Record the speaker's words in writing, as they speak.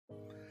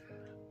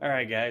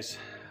Alright guys,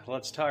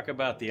 let's talk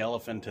about the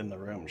elephant in the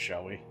room,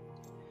 shall we?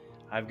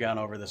 I've gone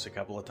over this a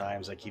couple of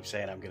times. I keep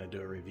saying I'm going to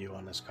do a review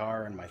on this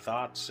car and my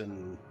thoughts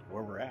and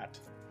where we're at.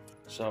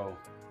 So,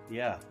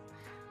 yeah,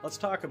 let's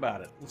talk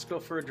about it. Let's go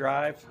for a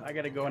drive. I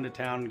got to go into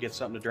town and get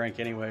something to drink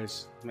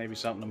anyways. Maybe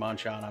something to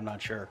munch on, I'm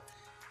not sure.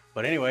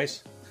 But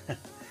anyways,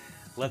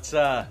 let's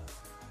talk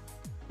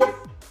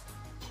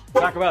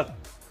about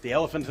the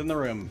elephant in the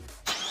room.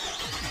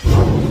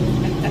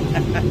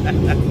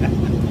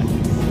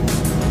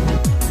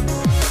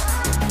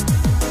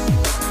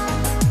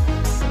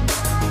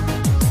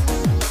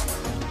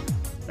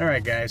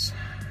 Alright guys,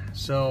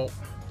 so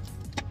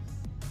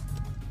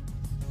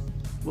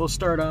we'll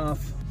start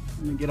off,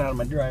 let me get out of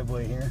my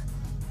driveway here.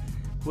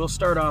 We'll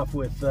start off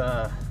with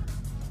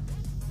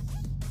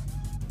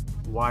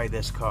why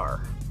this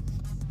car,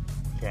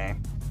 okay?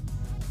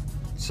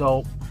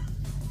 So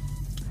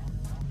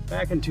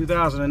back in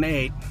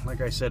 2008,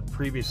 like I said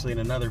previously in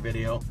another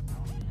video,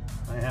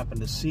 I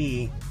happened to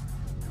see,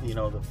 you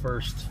know, the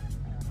first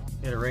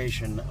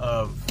iteration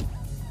of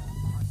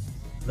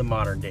the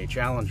modern day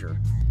Challenger.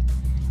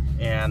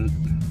 And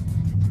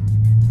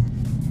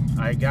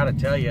I gotta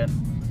tell you,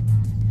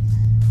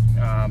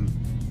 I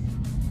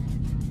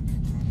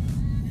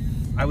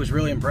was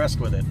really impressed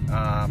with it.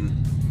 I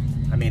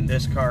mean,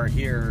 this car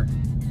here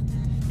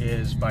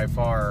is by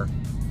far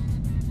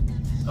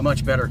a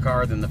much better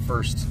car than the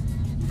first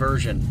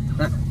version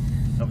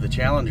of the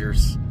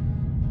Challengers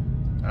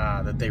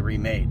that they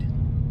remade.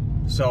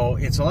 So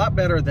it's a lot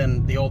better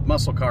than the old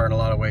muscle car in a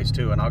lot of ways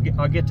too, and I'll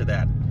get to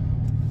that.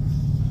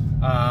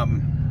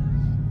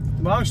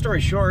 Long story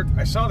short,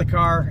 I saw the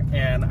car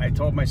and I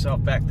told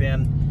myself back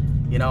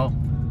then, you know,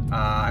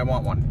 I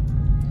want one.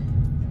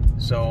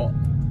 So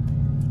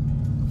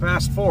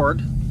fast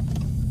forward,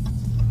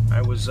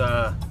 I was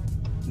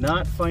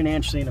not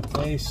financially in a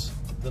place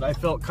that I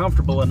felt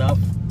comfortable enough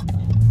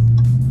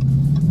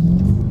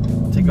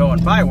to go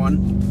and buy one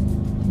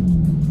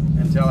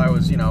until I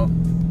was, you know,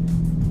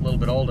 a little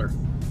bit older.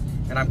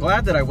 And I'm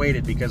glad that I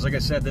waited because, like I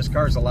said, this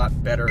car is a lot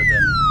better than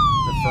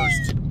the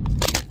first.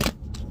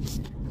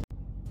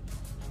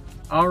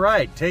 All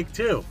right, take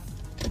two.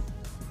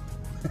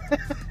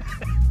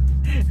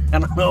 I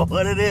don't know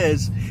what it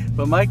is,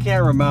 but my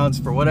camera mounts,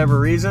 for whatever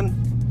reason,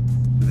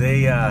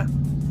 they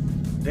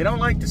don't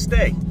like to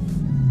stay.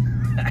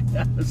 I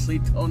honestly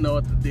don't know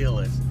what the deal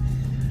is.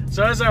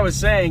 So as I was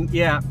saying,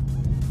 yeah,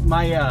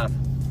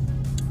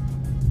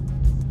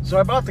 so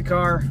I bought the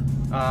car.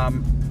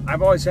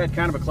 I've always had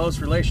kind of a close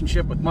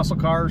relationship with muscle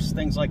cars,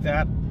 things like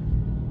that.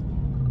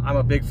 I'm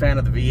a big fan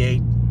of the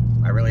V8.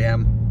 I really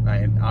am.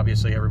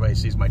 Obviously everybody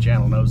sees my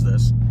channel knows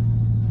this.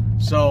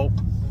 So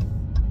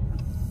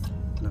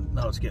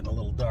now it's getting a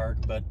little dark,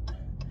 but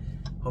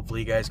hopefully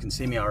you guys can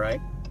see me all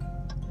right.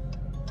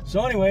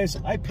 So anyways,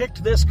 I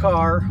picked this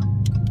car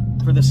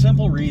for the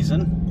simple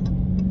reason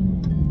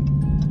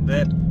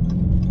that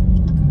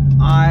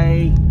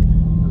I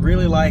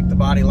really like the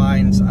body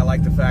lines. I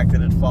like the fact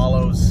that it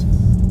follows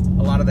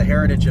a lot of the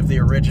heritage of the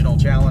original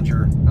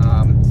Challenger.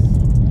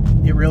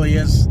 It really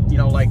is, you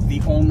know, like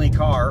the only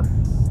car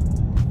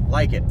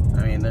like it.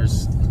 I mean,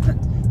 there's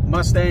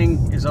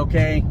Mustang is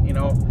okay, you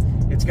know,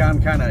 it's gone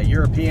kind of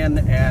European,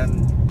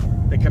 and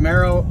the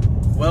Camaro,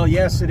 well,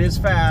 yes, it is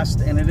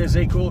fast and it is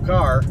a cool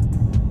car.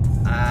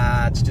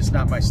 It's just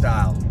not my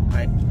style.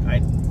 I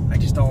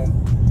just don't,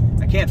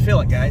 I can't feel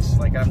it, guys.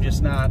 Like, I'm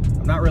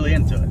not really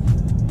into it.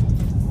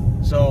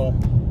 So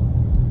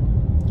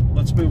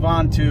let's move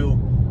on to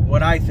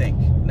what I think.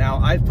 Now,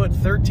 I've put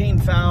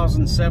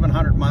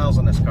 13,700 miles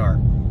on this car,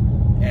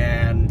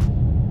 and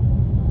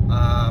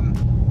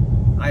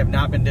I have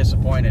not been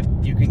disappointed.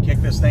 You can kick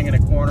this thing in a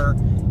corner,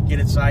 get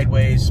it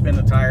sideways, spin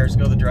the tires,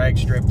 go the drag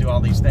strip, do all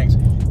these things.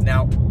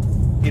 Now,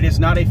 it is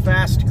not a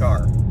fast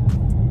car.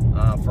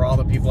 For all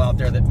the people out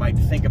there that might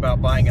think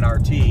about buying an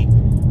RT,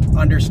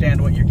 understand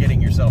what you're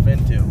getting yourself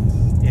into.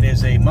 It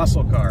is a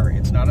muscle car.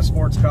 It's not a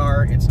sports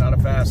car. It's not a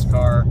fast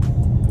car.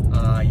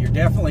 You're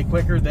definitely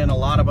quicker than a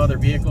lot of other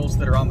vehicles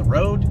that are on the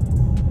road.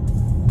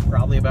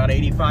 Probably about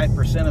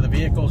 85% of the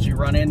vehicles you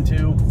run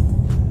into,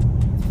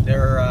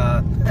 they're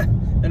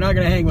not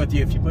going to hang with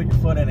you if you put your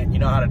foot in it and you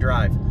know how to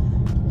drive.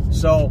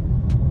 So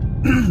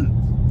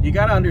you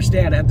got to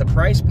understand, at the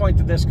price point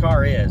that this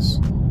car is,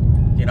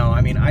 you know,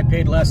 I mean, I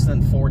paid less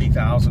than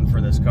 $40,000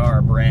 for this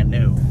car, brand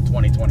new,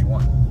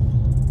 2021.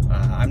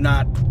 I'm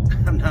not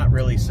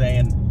really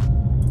saying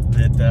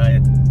that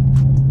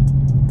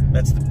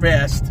that's the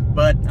best,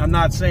 but I'm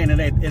not saying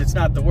it's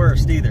not the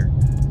worst either.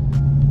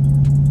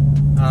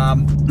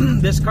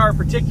 This car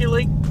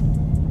particularly,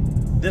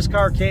 this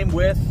car came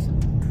with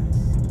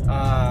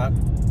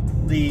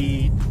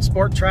the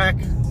Sport Track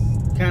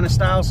kind of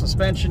style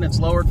suspension. It's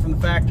lowered from the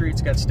factory.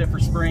 It's got stiffer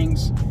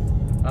springs.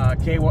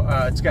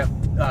 It's got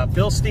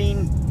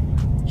Bilstein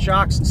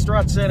shocks and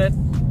struts in it.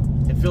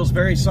 It feels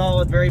very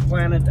solid, very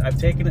planted. I've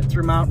taken it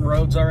through mountain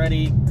roads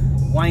already,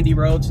 windy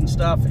roads and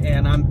stuff,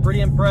 and I'm pretty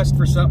impressed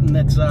for something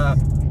that's,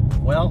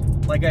 well,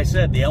 like I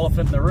said, the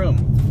elephant in the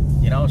room.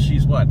 You know,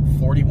 she's what,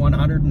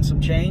 4,100 and some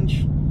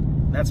change?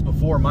 That's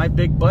before my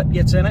big butt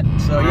gets in it.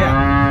 So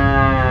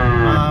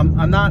yeah,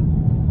 I'm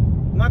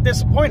not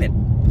disappointed.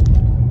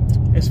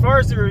 As far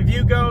as the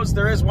review goes,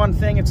 there is one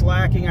thing it's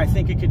lacking. I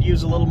think it could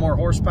use a little more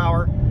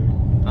horsepower.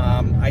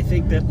 I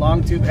think that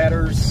long tube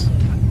headers,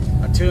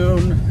 a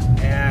tune,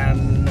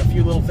 and a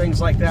few little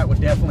things like that would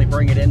definitely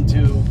bring it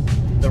into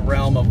the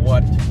realm of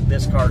what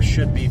this car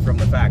should be from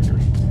the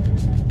factory.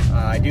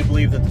 I do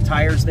believe that the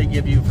tires they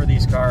give you for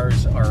these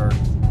cars are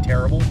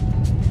terrible.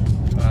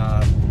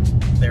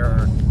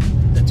 They're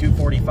the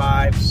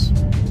 245s.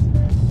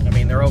 I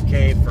mean, they're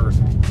okay for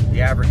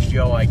the average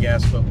Joe, I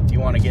guess, but if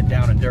you want to get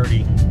down and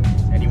dirty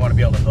and you want to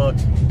be able to hook,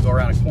 go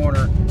around a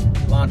corner,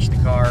 launch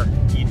the car,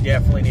 you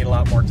definitely need a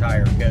lot more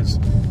tire, because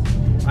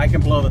I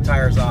can blow the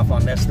tires off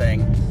on this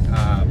thing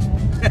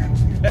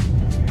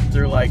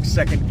through like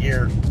second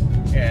gear,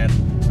 and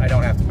I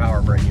don't have to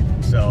power brake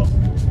it, so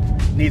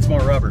needs more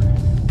rubber.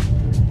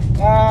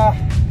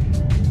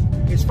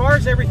 As far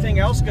as everything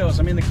else goes,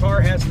 I mean, the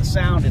car has the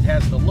sound, it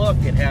has the look,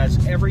 it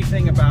has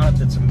everything about it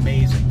that's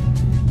amazing.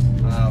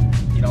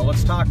 You know,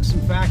 let's talk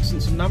some facts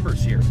and some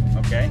numbers here,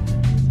 okay?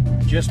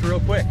 Just real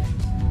quick.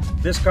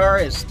 This car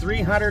is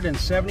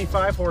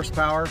 375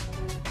 horsepower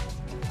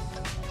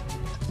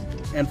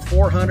and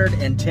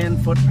 410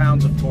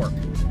 foot-pounds of torque,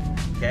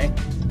 okay?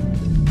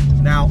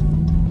 Now,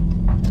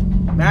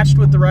 matched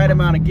with the right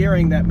amount of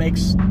gearing, that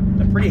makes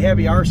a pretty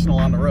heavy arsenal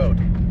on the road.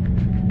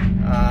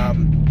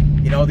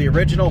 You know, the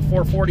original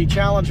 440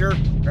 Challenger,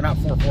 or not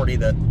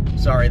 440,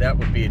 sorry,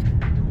 that'd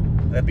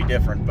be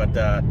different, but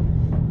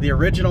the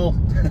original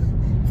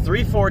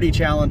 340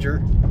 Challenger,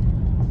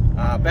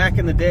 back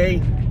in the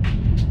day,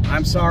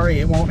 I'm sorry,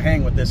 it won't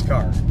hang with this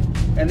car.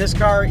 And this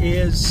car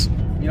is,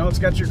 you know, it's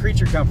got your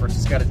creature comforts.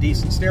 It's got a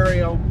decent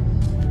stereo.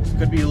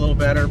 Could be a little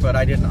better, but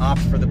I didn't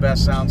opt for the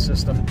best sound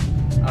system.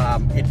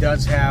 It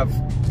does have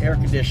air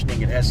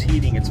conditioning. It has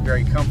heating. It's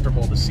very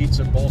comfortable. The seats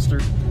are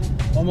bolstered,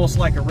 almost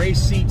like a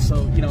race seat.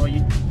 So, you know,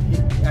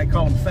 I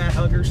call them fat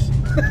huggers.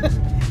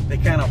 They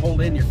kind of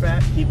hold in your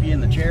fat, keep you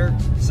in the chair.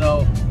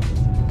 So,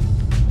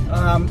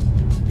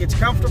 it's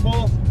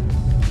comfortable.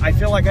 I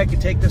feel like I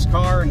could take this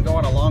car and go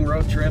on a long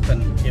road trip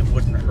and it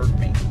wouldn't hurt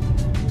me.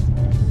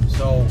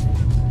 So,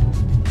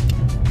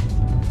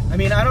 I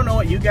mean, I don't know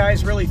what you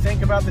guys really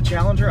think about the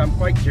Challenger. I'm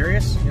quite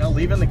curious. You know,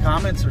 leave in the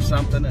comments or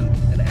something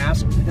and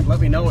ask and let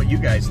me know what you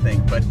guys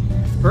think. But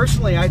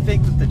personally, I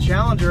think that the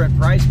Challenger at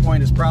price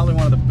point is probably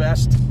one of the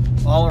best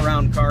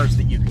all-around cars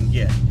that you can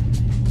get.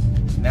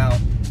 Now,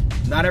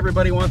 not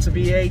everybody wants a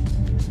V8.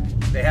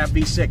 They have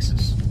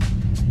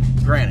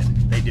V6s.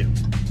 Granted, they do.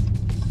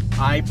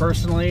 I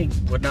personally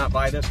would not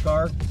buy this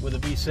car with a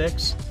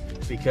V6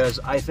 because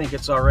I think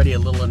it's already a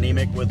little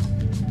anemic with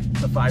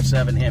the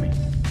 5.7 Hemi.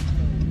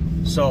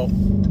 So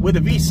with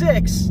a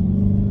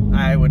V6,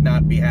 I would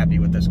not be happy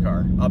with this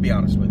car. I'll be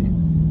honest with you.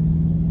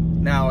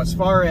 Now, as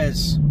far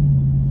as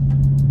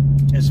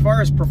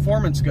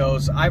performance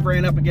goes, I've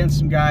ran up against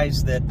some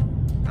guys that,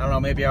 I don't know,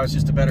 maybe I was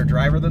just a better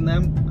driver than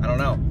them. I don't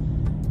know.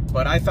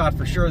 But I thought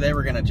for sure they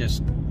were going to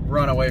just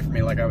run away from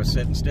me like I was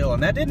sitting still,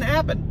 and that didn't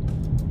happen.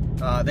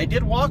 They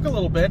did walk a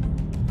little bit,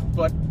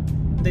 but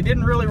they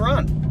didn't really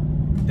run.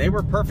 They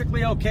were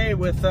perfectly okay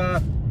with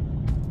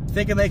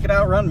thinking they could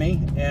outrun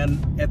me,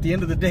 and at the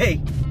end of the day,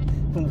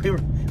 when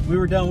we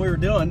were done what we were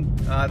doing,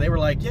 they were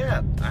like,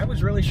 yeah, I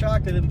was really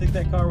shocked. I didn't think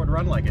that car would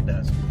run like it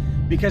does.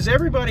 Because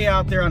everybody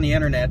out there on the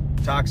internet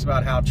talks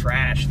about how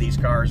trash these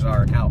cars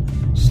are and how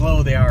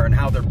slow they are and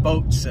how they're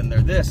boats and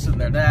they're this and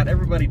they're that.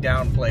 Everybody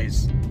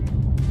downplays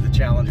the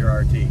Challenger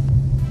RT.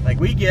 Like,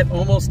 we get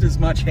almost as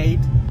much hate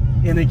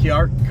in the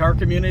car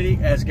community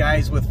as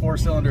guys with 4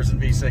 cylinders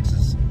and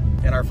V6s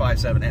in our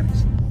 5.7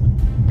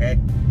 Hemis. Okay?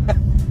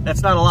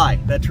 That's not a lie.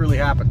 That truly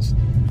happens.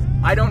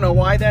 I don't know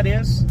why that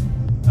is.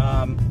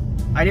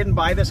 I didn't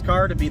buy this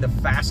car to be the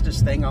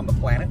fastest thing on the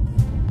planet.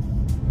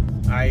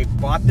 I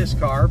bought this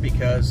car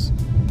because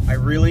I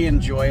really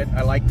enjoy it.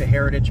 I like the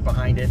heritage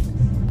behind it.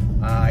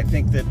 I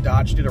think that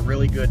Dodge did a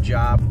really good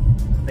job.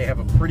 They have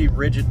a pretty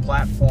rigid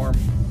platform.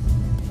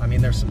 I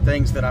mean, there's some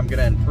things that I'm going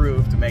to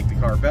improve to make the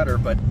car better,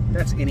 but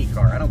that's any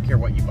car. I don't care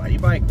what you buy. You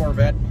buy a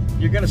Corvette,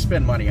 you're going to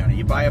spend money on it.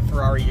 You buy a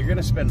Ferrari, you're going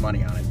to spend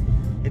money on it.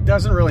 It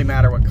doesn't really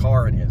matter what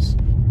car it is.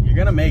 You're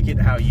going to make it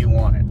how you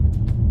want it.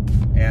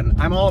 And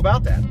I'm all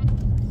about that.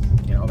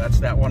 You know, that's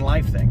that one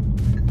life thing.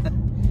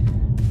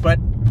 But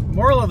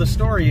moral of the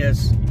story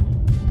is,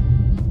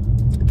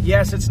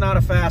 yes, it's not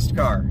a fast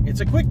car.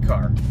 It's a quick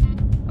car.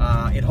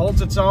 It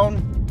holds its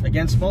own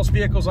against most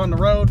vehicles on the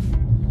road.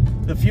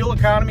 The fuel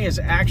economy is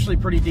actually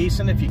pretty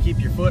decent if you keep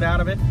your foot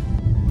out of it.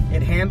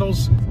 It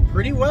handles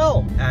pretty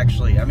well,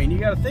 actually. I mean, you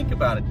got to think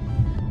about it.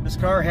 This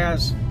car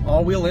has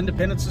all-wheel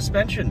independent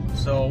suspension,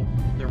 so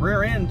the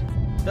rear end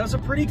does a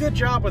pretty good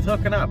job with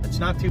hooking up. It's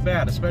not too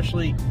bad,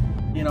 especially,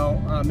 you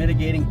know,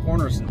 mitigating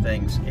corners and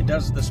things. It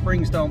does, the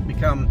springs don't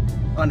become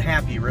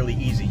unhappy really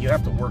easy. You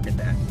have to work at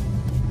that.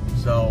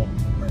 So,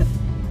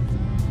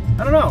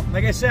 I don't know.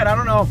 Like I said, I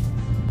don't know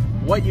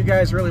what you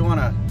guys really want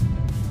to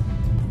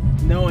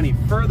know any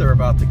further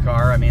about the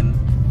car. I mean,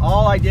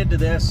 all I did to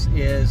this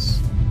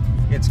is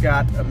It's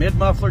got a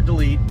mid-muffler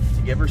delete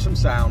to give her some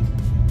sound,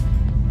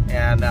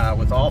 and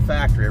with all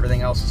factory,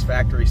 everything else is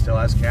factory, still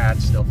has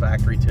cats, still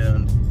factory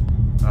tuned,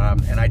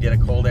 and I did a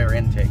cold air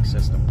intake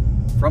system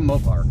from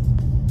Mopar.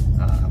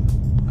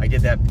 I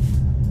did that,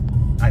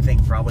 I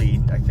think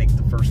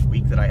the first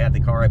week that I had the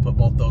car, I put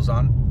both those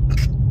on.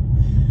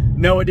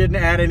 No, it didn't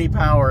add any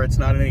power, it's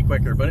not any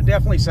quicker, but it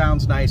definitely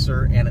sounds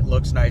nicer and it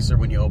looks nicer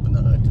when you open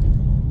the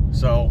hood.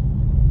 So,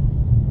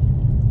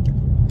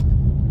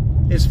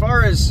 as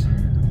far as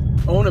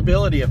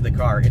ownability of the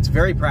car, it's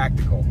very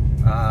practical.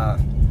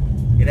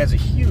 It has a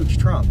huge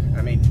trunk.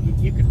 I mean,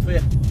 you could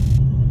fit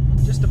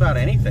just about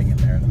anything in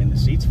there. I mean, the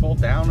seats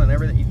fold down and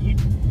everything.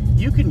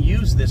 You can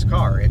use this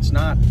car. It's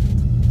not,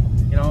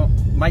 you know,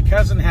 my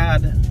cousin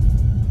had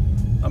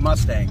a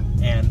Mustang,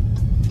 and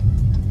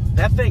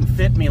that thing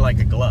fit me like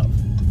a glove.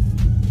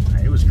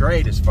 It was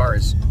great as far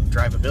as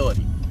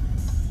drivability.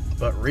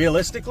 But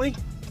realistically,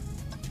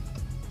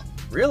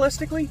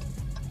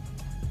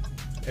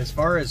 as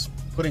far as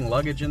putting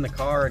luggage in the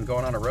car and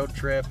going on a road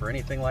trip or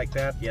anything like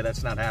that, yeah,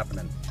 that's not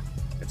happening.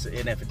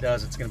 And if it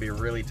does, it's going to be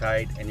really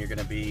tight and you're going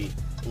to be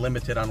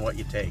limited on what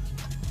you take.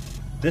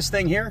 This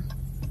thing here,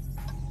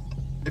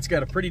 it's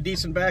got a pretty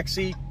decent back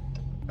seat.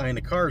 I mean,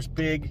 the car is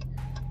big.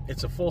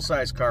 It's a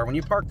full-size car. When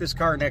you park this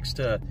car next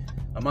to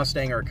a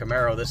Mustang or a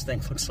Camaro, this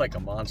thing looks like a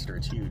monster.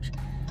 It's huge.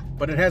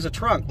 But it has a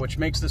trunk, which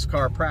makes this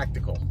car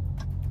practical.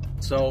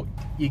 So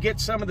you get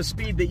some of the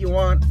speed that you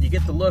want, you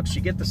get the looks,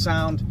 you get the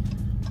sound,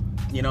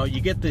 you know,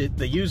 you get the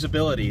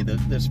usability,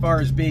 as far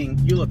as being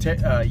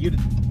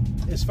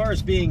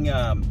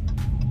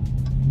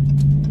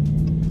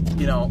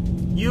you know,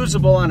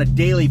 usable on a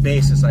daily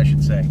basis, I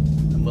should say.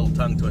 I'm a little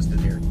tongue twisted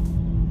here.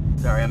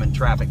 Sorry, I'm in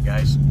traffic,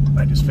 guys.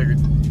 I just figured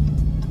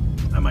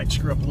I might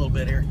screw up a little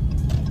bit here.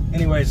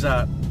 Anyways,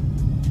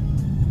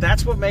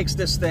 that's what makes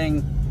this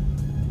thing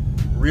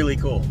really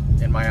cool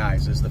in my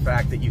eyes, is the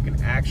fact that you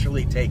can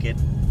actually take it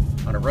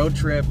on a road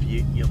trip.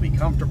 You'll be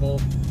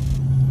comfortable.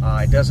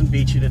 It doesn't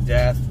beat you to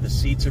death. The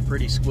seats are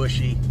pretty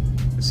squishy.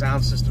 The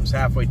sound system's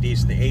halfway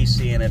decent. The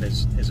AC in it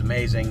is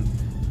amazing.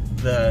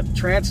 The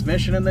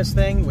transmission in this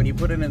thing, when you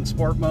put it in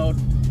sport mode,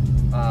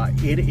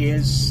 it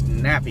is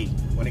snappy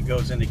when it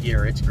goes into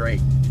gear. It's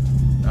great.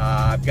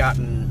 I've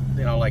gotten,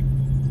 you know, like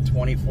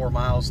 24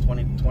 miles,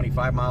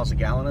 25 miles a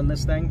gallon in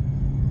this thing.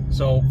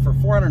 So for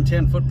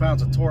 410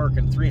 foot-pounds of torque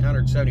and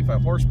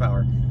 375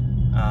 horsepower,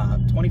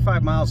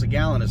 25 miles a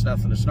gallon is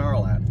nothing to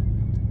snarl at.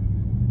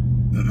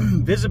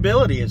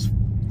 Visibility is,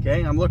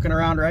 okay, I'm looking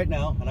around right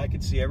now and I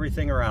can see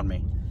everything around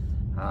me.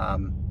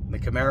 The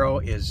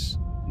Camaro is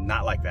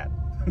not like that.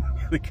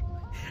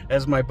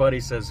 As my buddy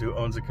says, who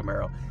owns a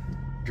Camaro,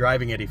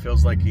 driving it, he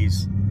feels like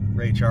he's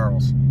Ray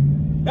Charles.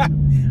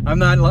 I'm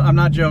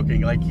not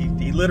joking. Like,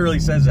 he literally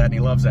says that, and he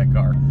loves that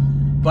car.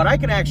 But I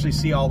can actually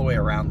see all the way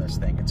around this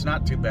thing. It's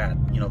not too bad.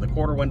 You know, the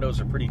quarter windows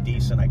are pretty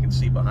decent. I can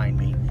see behind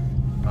me.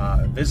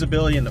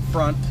 Visibility in the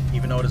front,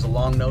 even though it is a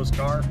long nose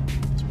car,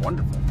 it's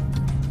wonderful.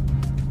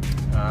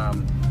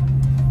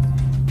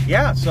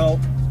 Yeah, so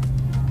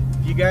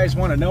if you guys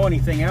want to know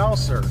anything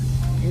else or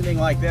anything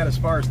like that as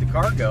far as the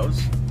car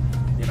goes,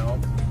 you know,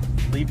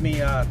 leave me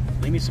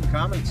some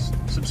comments,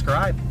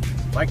 subscribe,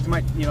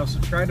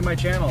 subscribe to my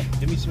channel,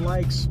 give me some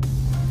likes.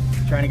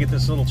 I'm trying to get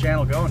this little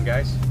channel going,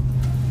 guys.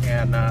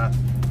 And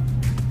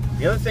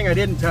the other thing I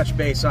didn't touch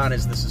base on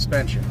is the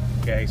suspension.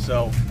 Okay,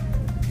 so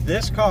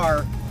this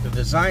car, the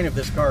design of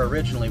this car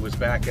originally was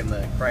back in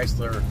the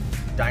Chrysler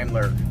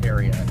Daimler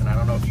area, and I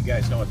don't know if you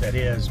guys know what that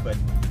is, but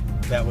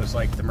that was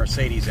like the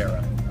Mercedes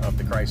era of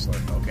the Chrysler.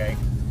 Okay,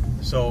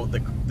 so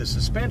the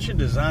suspension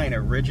design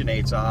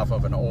originates off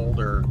of an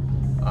older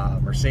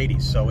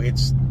Mercedes, so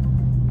it's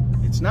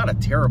not a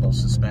terrible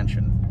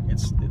suspension.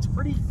 It's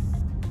pretty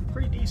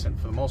decent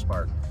for the most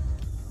part.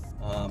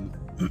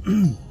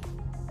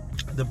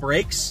 The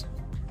brakes,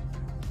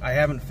 I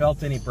haven't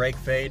felt any brake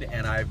fade,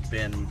 and I've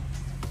been,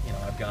 you know,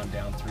 I've gone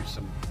down through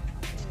some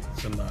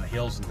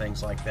hills and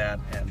things like that,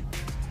 and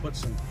put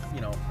some,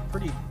 you know,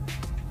 pretty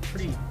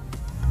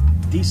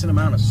decent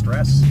amount of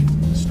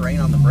strain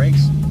on the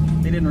brakes.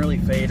 They didn't really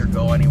fade or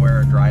go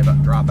anywhere or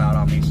drop out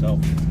on me, so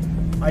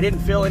I didn't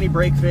feel any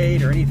brake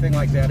fade or anything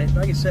like that.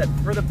 Like I said,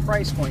 for the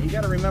price point, you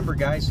got to remember,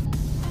 guys,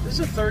 this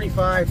is a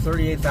 $35,000,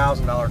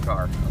 $38,000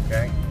 car.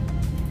 Okay.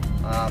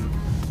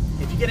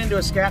 If you get into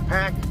a Scat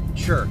Pack,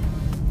 sure,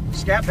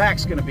 Scat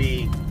Pack's going to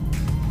be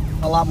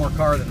a lot more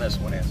car than this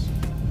one is,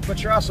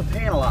 but you're also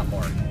paying a lot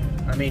more.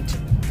 I mean,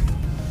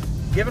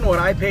 given what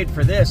I paid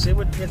for this,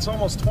 it's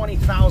almost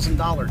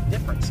 $20,000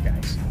 difference,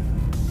 guys.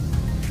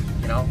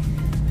 You know,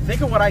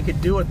 think of what I could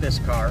do with this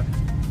car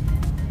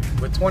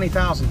with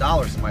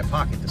 $20,000 in my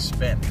pocket to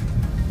spend.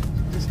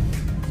 Just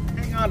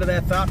hang on to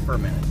that thought for a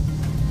minute,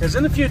 because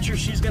in the future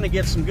she's going to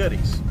get some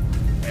goodies,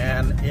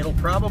 and it'll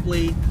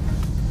probably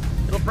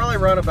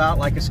run about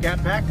like a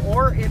Scat Pack,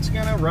 or it's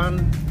going to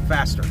run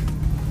faster.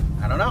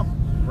 I don't know.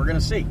 We're going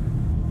to see.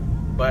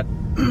 But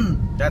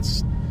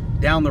that's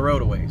down the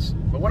road a ways.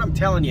 But what I'm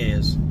telling you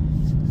is,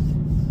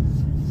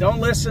 don't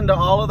listen to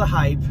all of the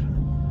hype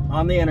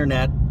on the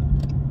internet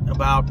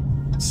about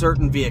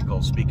certain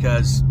vehicles,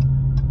 because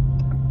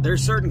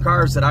there's certain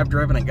cars that I've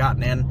driven and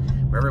gotten in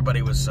where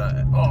everybody was,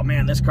 oh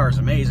man, this car's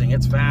amazing,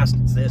 it's fast,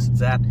 it's this, it's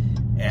that,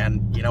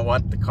 and you know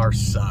what? The car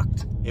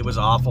sucked. It was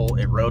awful.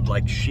 It rode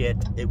like shit.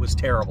 It was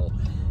terrible.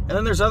 And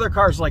then there's other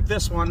cars like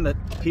this one that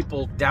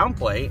people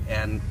downplay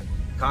and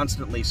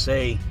constantly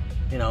say,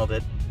 you know,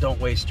 that don't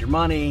waste your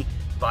money,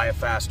 buy a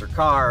faster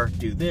car,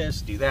 do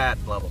this, do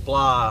that, blah, blah,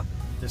 blah.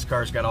 This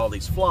car's got all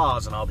these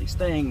flaws and all these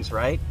things,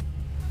 right?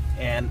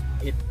 And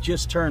it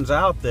just turns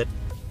out that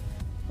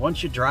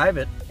once you drive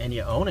it and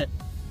you own it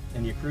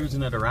and you're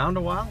cruising it around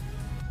a while,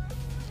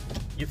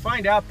 you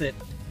find out that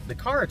the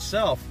car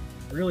itself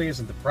really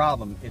isn't the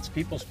problem. It's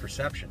people's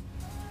perception.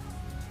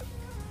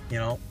 You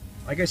know,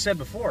 like I said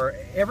before,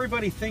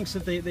 everybody thinks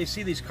that they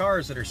see these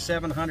cars that are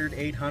 700,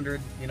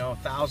 800, you know,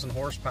 1,000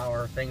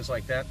 horsepower, things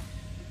like that.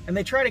 And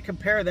they try to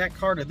compare that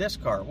car to this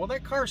car. Well,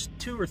 that car's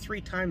 2 or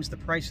 3 times the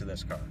price of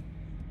this car.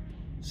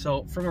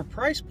 So from a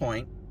price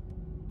point,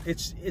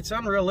 it's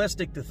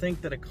unrealistic to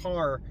think that a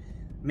car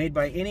made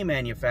by any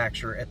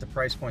manufacturer at the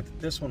price point that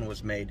this one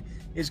was made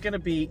is going to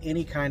be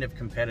any kind of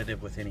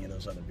competitive with any of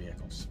those other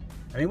vehicles.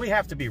 I mean, we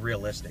have to be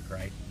realistic,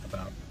 right?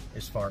 About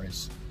as far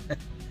as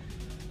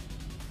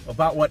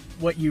about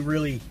what you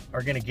really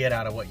are going to get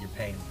out of what you're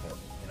paying for,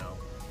 you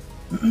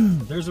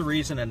know. There's a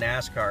reason a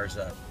NASCAR is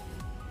a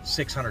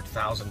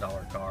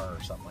 $600,000 car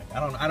or something like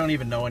that. I don't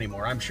even know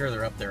anymore. I'm sure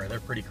they're up there. They're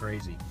pretty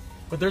crazy.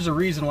 But there's a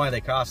reason why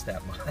they cost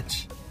that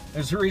much.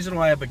 There's a reason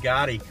why a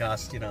Bugatti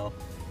costs, you know,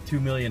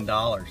 $2 million.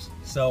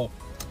 So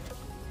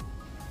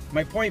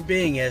my point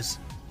being is,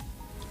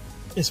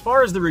 as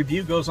far as the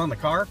review goes on the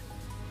car,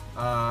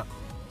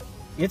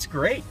 it's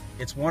great.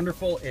 It's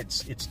wonderful.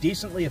 It's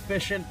decently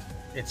efficient.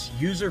 It's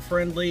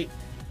user-friendly.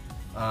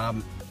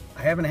 I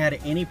haven't had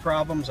any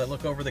problems. I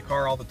look over the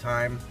car all the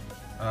time.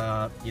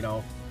 You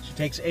know, she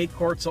takes 8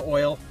 quarts of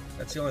oil.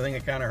 That's the only thing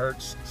that kind of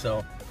hurts.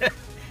 So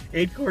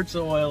 8 quarts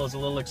of oil is a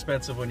little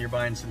expensive when you're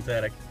buying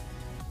synthetic.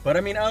 But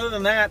I mean, other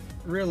than that,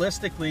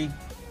 realistically,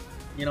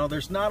 you know,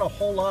 there's not a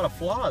whole lot of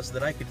flaws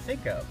that I could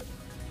think of.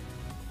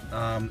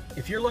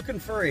 If you're looking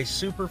for a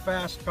super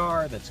fast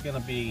car that's going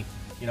to be,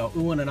 you know,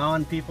 oohing and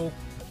on people,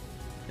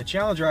 the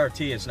Challenger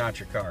RT is not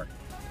your car.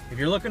 If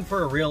you're looking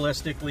for a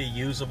realistically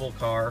usable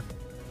car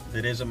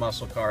that is a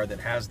muscle car, that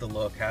has the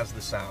look, has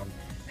the sound,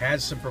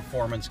 has some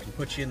performance, can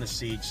put you in the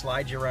seat,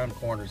 slide you around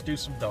corners, do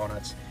some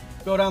donuts,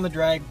 go down the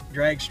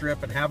drag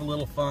strip and have a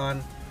little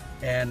fun,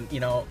 and, you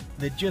know,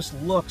 that just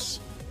looks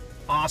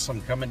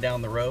awesome coming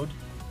down the road,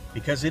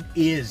 because it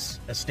is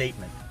a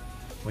statement.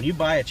 When you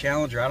buy a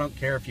Challenger, I don't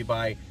care if you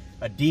buy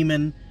a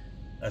Demon,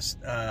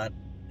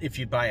 if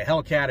you buy a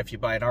Hellcat, if you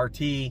buy an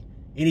RT,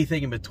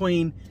 anything in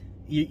between,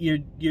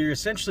 you're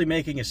essentially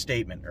making a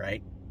statement,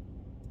 right?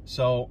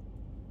 So,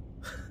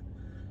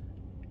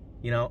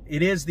 you know,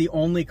 it is the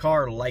only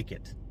car like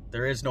it.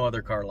 There is no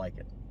other car like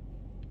it.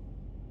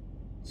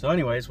 So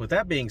anyways, with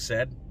that being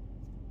said,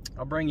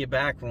 I'll bring you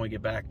back when we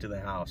get back to the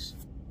house.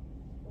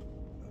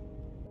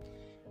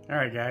 All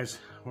right, guys,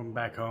 I'm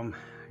back home.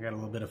 I got a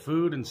little bit of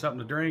food and something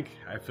to drink.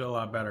 I feel a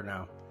lot better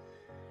now.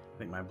 I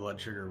think my blood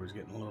sugar was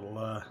getting a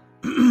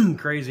little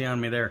crazy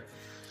on me there.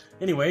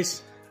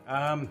 Anyways,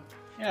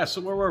 yeah,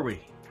 so where were we?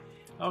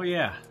 Oh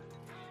yeah,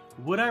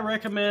 would I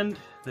recommend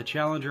the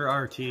Challenger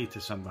RT to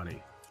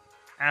somebody?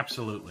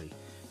 Absolutely.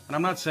 And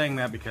I'm not saying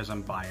that because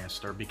I'm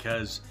biased or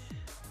because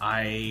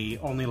I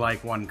only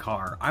like one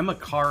car. I'm a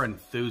car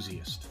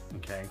enthusiast,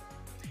 okay?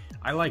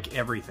 I like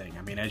everything.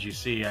 I mean, as you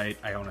see,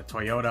 I own a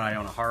Toyota, I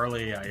own a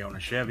Harley, I own a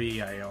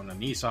Chevy, I own a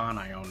Nissan,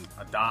 I own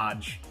a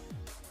Dodge.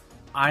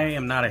 I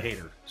am not a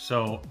hater.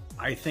 So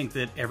I think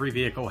that every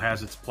vehicle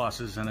has its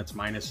pluses and its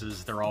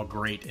minuses. They're all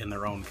great in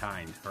their own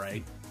kind,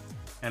 right?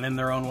 And in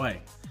their own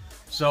way.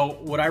 So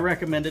would I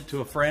recommend it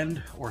to a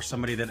friend or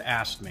somebody that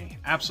asked me?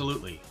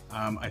 Absolutely.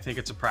 I think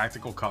it's a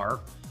practical car.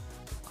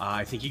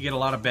 I think you get a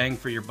lot of bang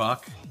for your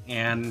buck.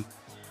 And,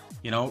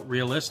 you know,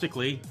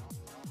 realistically,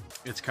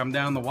 it's come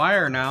down the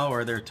wire now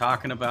where they're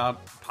talking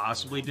about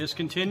possibly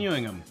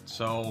discontinuing them.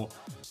 So,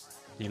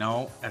 you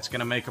know, that's going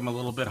to make them a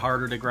little bit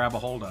harder to grab a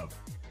hold of.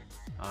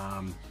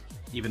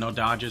 Even though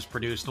Dodge has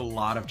produced a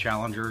lot of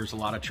Challengers, a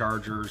lot of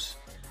Chargers,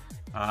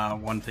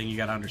 one thing you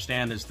got to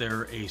understand is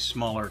they're a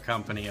smaller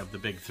company of the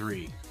big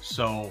three.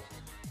 So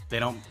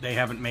they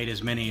haven't made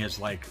as many as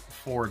like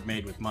Ford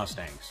made with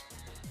Mustangs.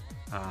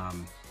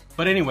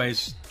 But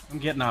anyways, I'm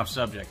getting off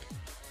subject.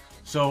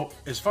 So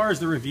as far as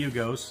the review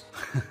goes,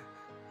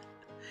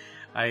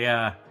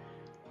 I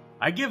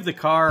give the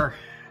car,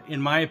 in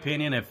my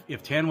opinion,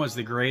 if 10 was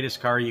the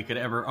greatest car you could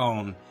ever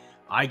own,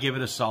 I give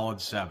it a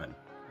solid 7.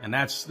 And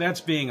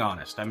that's being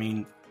honest. I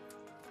mean,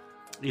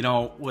 you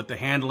know, with the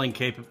handling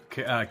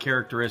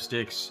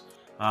characteristics,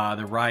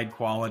 the ride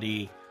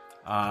quality,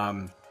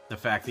 the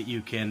fact that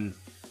you can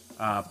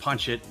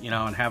punch it, you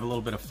know, and have a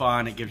little bit of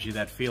fun. It gives you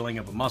that feeling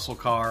of a muscle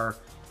car,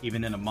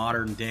 even in a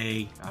modern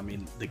day. I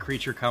mean, the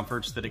creature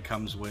comforts that it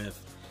comes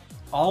with,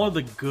 all of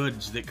the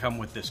goods that come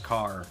with this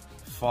car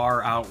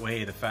far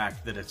outweigh the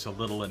fact that it's a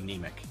little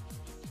anemic.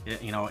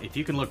 You know, if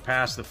you can look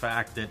past the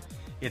fact that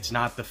it's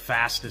not the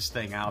fastest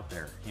thing out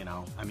there, you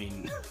know. I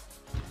mean,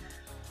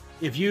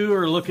 if you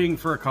are looking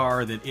for a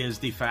car that is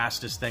the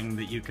fastest thing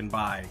that you can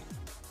buy,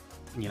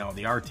 you know,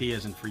 the RT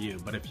isn't for you.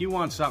 But if you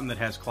want something that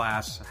has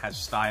class, has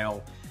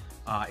style,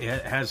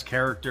 it has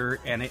character,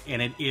 and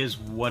it is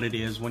what it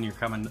is when you're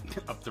coming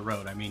up the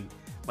road. I mean,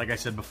 like I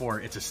said before,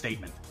 it's a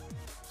statement.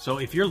 So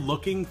if you're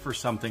looking for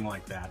something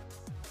like that,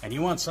 and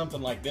you want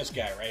something like this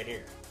guy right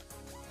here,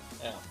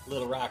 yeah,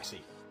 Little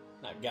Roxy,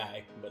 not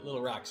guy, but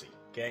Little Roxy,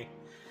 okay?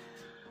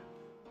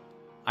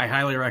 I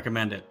highly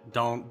recommend it.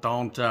 Don't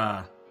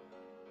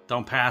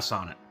pass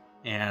on it.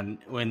 And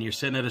when you're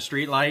sitting at a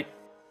street light,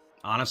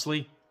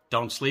 honestly,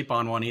 don't sleep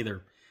on one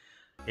either.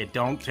 It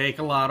don't take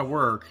a lot of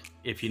work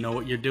if you know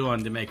what you're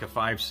doing to make a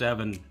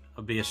 5.7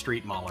 be a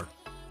street mauler.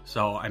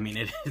 So, I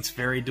mean, it's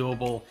very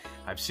doable.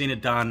 I've seen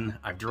it done.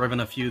 I've driven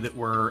a few that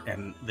were,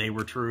 and they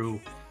were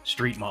true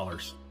street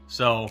maulers.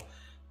 So,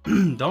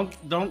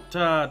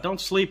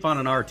 don't sleep on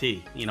an RT.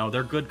 You know,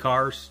 they're good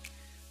cars,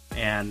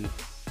 and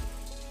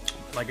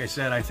like I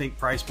said, I think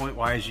price point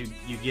wise,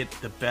 you get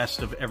the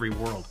best of every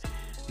world.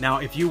 Now,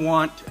 if you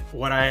want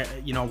what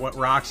what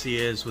Roxy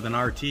is with an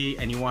RT,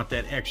 and you want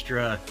that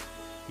extra,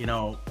 you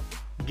know,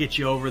 get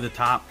you over the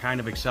top kind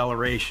of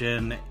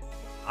acceleration,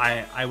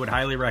 I would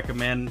highly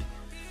recommend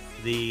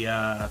the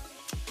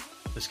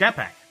Scat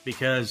Pack,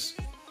 because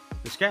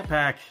the Scat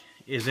Pack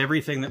is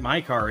everything that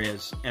my car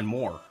is and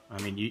more.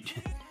 I mean, you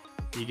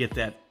get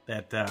that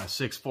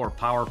 6.4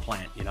 power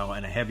plant, you know,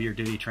 and a heavier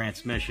duty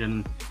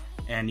transmission,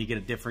 and you get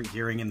a different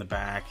gearing in the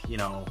back, you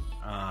know,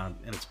 and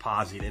it's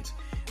posied.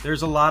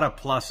 There's a lot of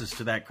pluses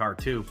to that car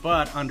too,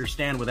 but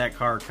understand with that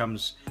car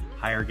comes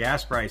higher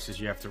gas prices.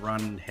 You have to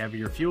run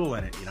heavier fuel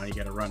in it. You know, you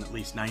got to run at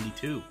least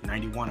 92,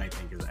 91, I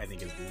think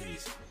is the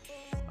least.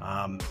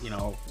 You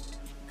know,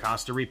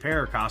 cost of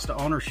repair, cost of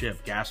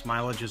ownership, gas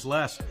mileage is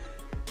less.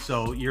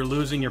 So you're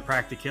losing your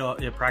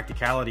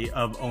practicality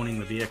of owning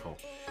the vehicle.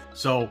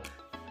 So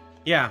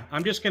yeah,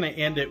 I'm just going to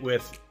end it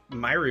with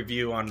my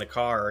review on the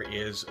car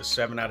is a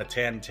 7 out of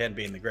 10, 10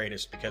 being the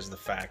greatest, because of the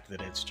fact that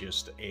it's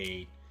just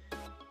a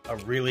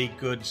really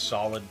good,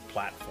 solid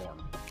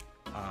platform.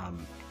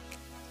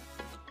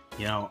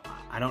 You know,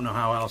 I don't know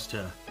how else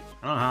to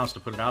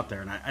put it out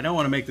there, and I don't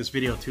want to make this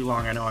video too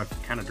long. I know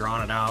I've kind of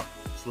drawn it out.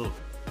 It's a little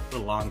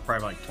long,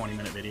 probably like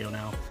 20-minute video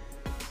now.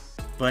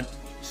 But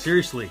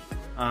seriously,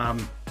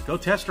 go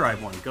test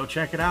drive one. Go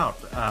check it out.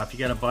 If you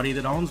got a buddy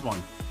that owns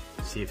one,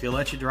 see if he'll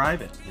let you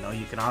drive it. You know,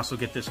 you can also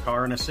get this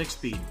car in a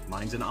 6-speed.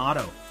 Mine's an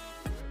auto,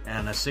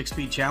 and a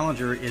 6-speed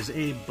Challenger is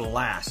a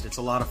blast. It's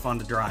a lot of fun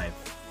to drive.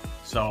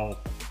 So,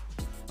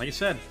 like I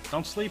said,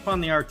 don't sleep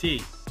on the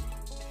RT.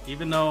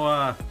 Even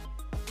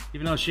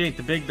though she ain't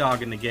the big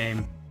dog in the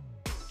game,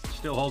 she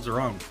still holds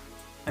her own.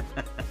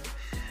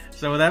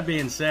 So with that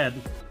being said,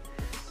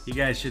 you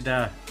guys should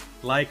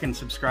like and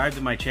subscribe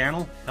to my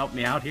channel. Help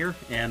me out here.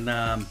 And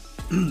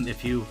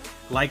if you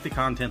like the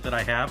content that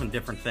I have and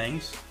different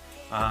things,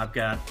 I've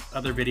got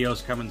other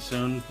videos coming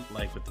soon,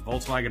 like with the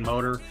Volkswagen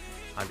motor.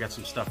 I've got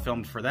some stuff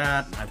filmed for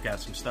that. I've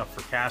got some stuff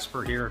for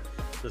Casper here.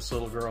 This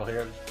little girl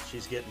here,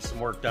 she's getting some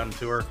work done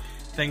to her.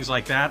 Things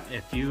like that.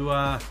 If you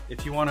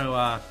want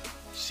to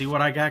see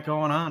what I got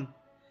going on,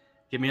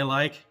 give me a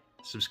like,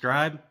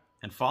 subscribe,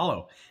 and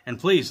follow. And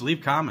please leave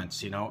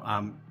comments. You know,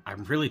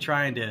 I'm really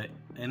trying to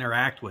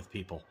interact with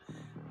people.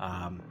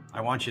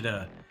 I want you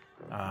to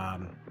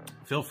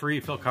feel free,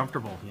 feel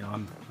comfortable. You know,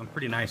 I'm a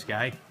pretty nice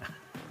guy.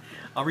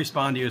 I'll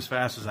respond to you as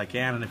fast as I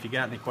can, and if you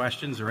got any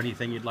questions or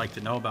anything you'd like to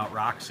know about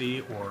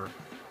Roxy, or,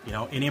 you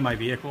know, any of my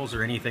vehicles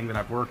or anything that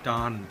I've worked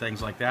on and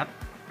things like that,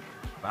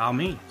 by all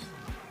means,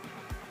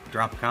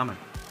 drop a comment.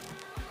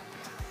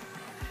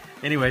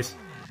 Anyways,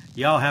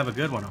 y'all have a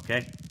good one,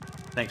 okay?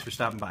 Thanks for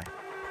stopping by.